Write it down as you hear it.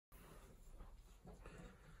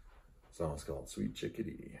Song's called Sweet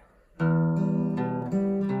Chickadee.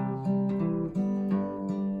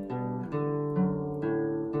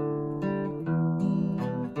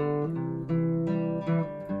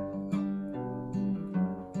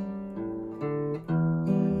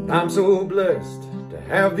 I'm so blessed to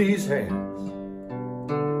have these hands.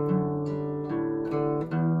 A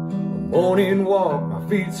morning walk, my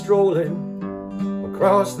feet strolling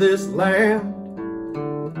across this land.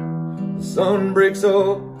 The sun breaks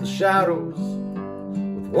up the shadows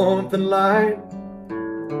with warmth and light.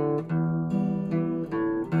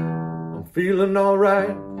 I'm feeling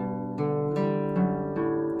alright.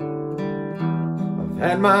 I've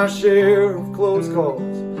had my share of close calls.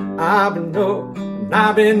 I've been up and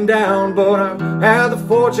I've been down, but I've had the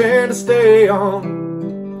fortune to stay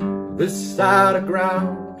on this side of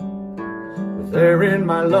ground. With air in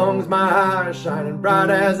my lungs, my eyes shining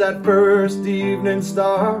bright as that first evening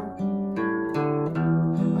star.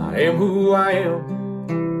 I am who I am.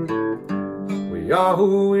 We are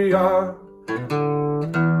who we are.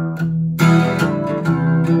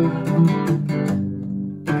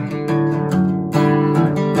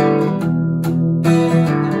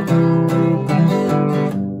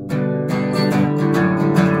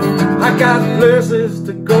 I got places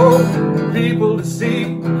to go, people to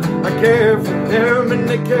see. I care for them and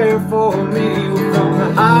they care for me. We're from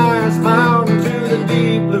the highest mountain to the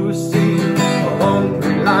deep blue sea. A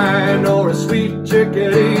hungry lion or a sweet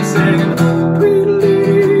chickadee singing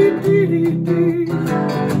tweedledee-dee-dee-dee,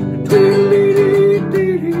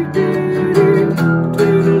 tweedledee-dee-dee-dee,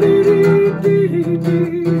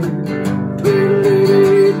 tweedledee-dee-dee-dee,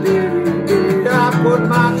 tweedledee-dee-dee-dee. I put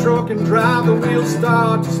my truck and drive, the wheels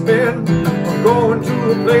start to spin. I'm going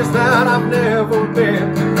to a place that I've never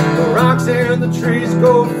been. The rocks and the trees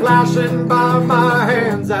go flashing by, my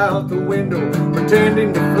hands out the window,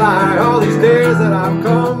 pretending to fly. All these days that I've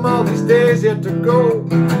come, all these days yet to go.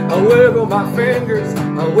 I wiggle my fingers,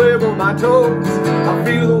 I wiggle my toes. I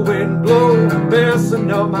feel the wind blow,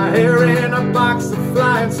 messing up my hair in a box of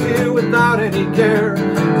flying steel without any care.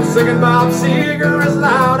 I'm singing Bob Seger as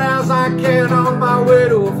loud as I can on my way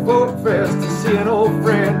to a folk fest to see an old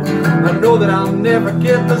friend. I know that I'll never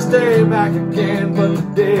get this day back again, but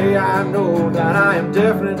today I know that I am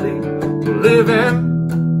definitely living.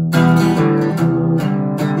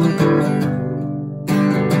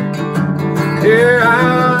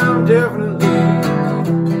 Yeah, I'm definitely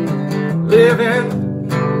living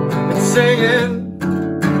and singing.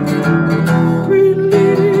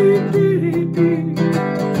 Tweedledee-dee-dee-dee,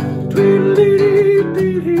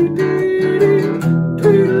 tweedledee-dee-dee-dee,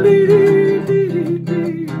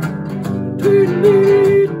 tweedledee-dee-dee-dee,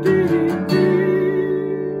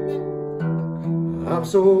 tweedledee-dee-dee-dee. I'm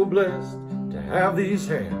so blessed to have these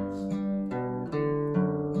hands.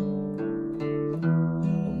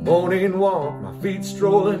 Morning walk, my feet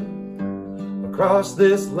strolling across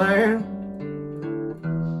this land.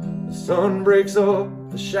 The sun breaks up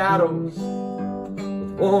the shadows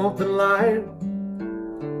with warmth and light.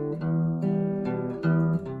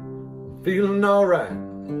 I'm feeling alright.